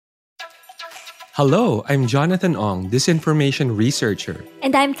Hello, I'm Jonathan Ong, disinformation researcher.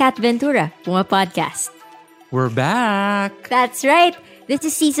 And I'm Kat Ventura, Puma Podcast. We're back! That's right! This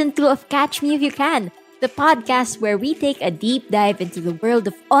is season 2 of Catch Me If You Can, the podcast where we take a deep dive into the world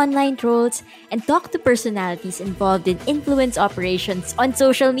of online trolls and talk to personalities involved in influence operations on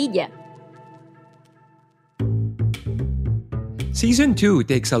social media. Season 2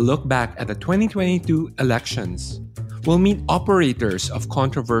 takes a look back at the 2022 elections. We'll meet operators of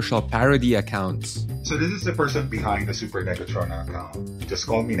controversial parody accounts. So this is the person behind the Super Negatrona account. Just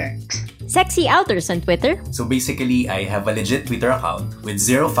call me next. Sexy outers on Twitter. So basically, I have a legit Twitter account with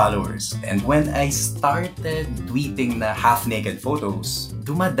 0 followers. And when I started tweeting na half-naked photos,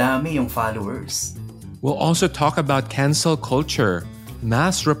 dumadami yung followers. We'll also talk about cancel culture,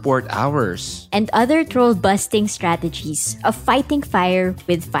 mass report hours, and other troll-busting strategies of fighting fire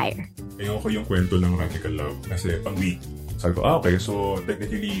with fire. Ayoko ko yung kwento ng radical love kasi pang weak. Sabi ko, okay, so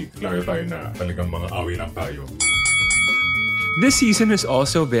technically, klaro tayo na talagang mga away lang tayo. This season is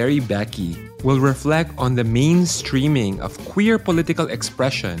also very Becky. We'll reflect on the mainstreaming of queer political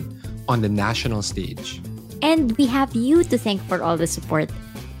expression on the national stage. And we have you to thank for all the support.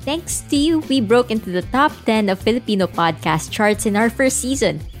 Thanks to you, we broke into the top 10 of Filipino podcast charts in our first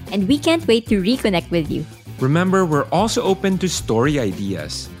season, and we can't wait to reconnect with you. Remember, we're also open to story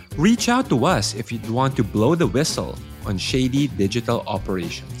ideas. Reach out to us if you'd want to blow the whistle on shady digital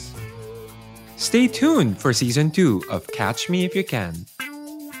operations. Stay tuned for Season 2 of Catch Me If You Can.